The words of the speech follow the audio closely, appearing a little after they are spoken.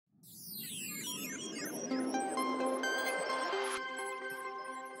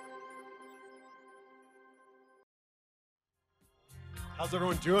How's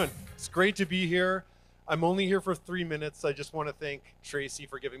everyone doing? It's great to be here. I'm only here for 3 minutes. I just want to thank Tracy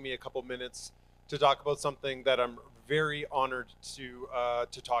for giving me a couple minutes to talk about something that I'm very honored to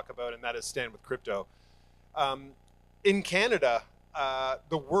talk about, and that is Stand with Crypto. In Canada,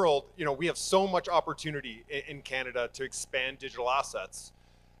 the world, we have so much opportunity in Canada to expand digital assets.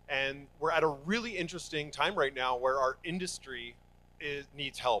 And we're at a really interesting time right now where our industry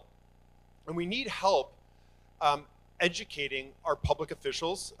needs help. And we need help educating our public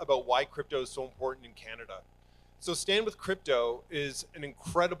officials about why crypto is so important in Canada. So Stand with Crypto is an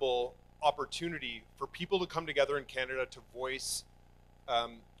incredible opportunity for people to come together in Canada to voice,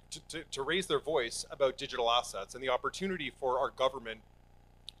 to raise their voice about digital assets and the opportunity for our government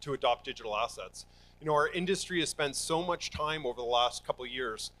to adopt digital assets. Our industry has spent so much time over the last couple of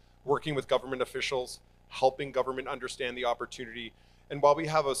years working with government officials, helping government understand the opportunity. And while we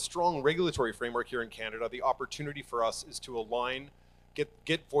have a strong regulatory framework here in Canada, the opportunity for us is to align,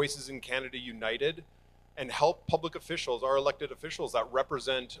 get voices in Canada united, and help public officials, our elected officials that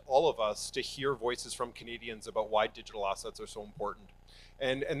represent all of us, to hear voices from Canadians about why digital assets are so important.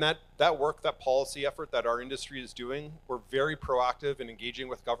 And that work, that policy effort that our industry is doing, we're very proactive in engaging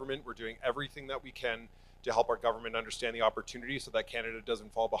with government. We're doing everything that we can to help our government understand the opportunity so that Canada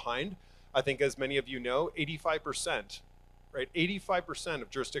doesn't fall behind. I think, as many of you know, 85%, right? 85% of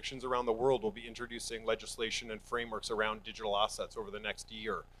jurisdictions around the world will be introducing legislation and frameworks around digital assets over the next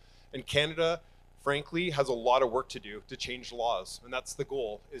year. And Canada, frankly, has a lot of work to do to change laws. And that's the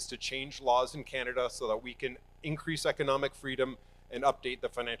goal, is to change laws in Canada so that we can increase economic freedom and update the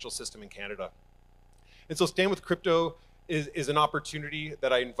financial system in Canada. And so Stand with Crypto is an opportunity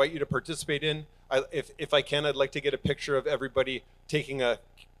that I invite you to participate in. If I can, I'd like to get a picture of everybody taking a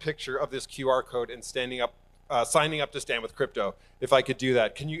picture of this QR code and standing up, signing up to Stand with Crypto. If I could do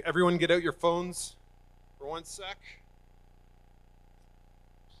that. Can you, everyone, get out your phones for 1 sec?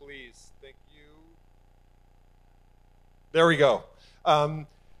 Please, thank you. There we go.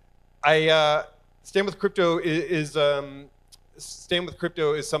 Stand with Crypto Stand with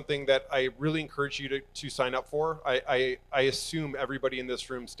Crypto is something that I really encourage you to sign up for. I assume everybody in this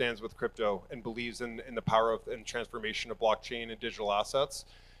room stands with crypto and believes in the power of and transformation of blockchain and digital assets.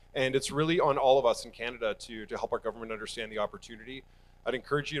 And it's really on all of us in Canada to help our government understand the opportunity. I'd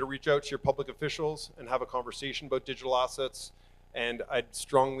encourage you to reach out to your public officials and have a conversation about digital assets. And I'd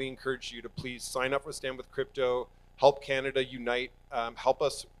strongly encourage you to please sign up for Stand with Crypto, help Canada unite, help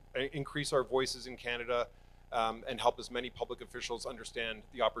us increase our voices in Canada, and help as many public officials understand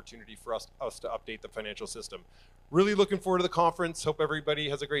the opportunity for us to update the financial system. Really looking forward to the conference. Hope everybody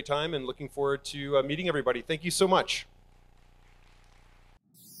has a great time, and looking forward to meeting everybody. Thank you so much.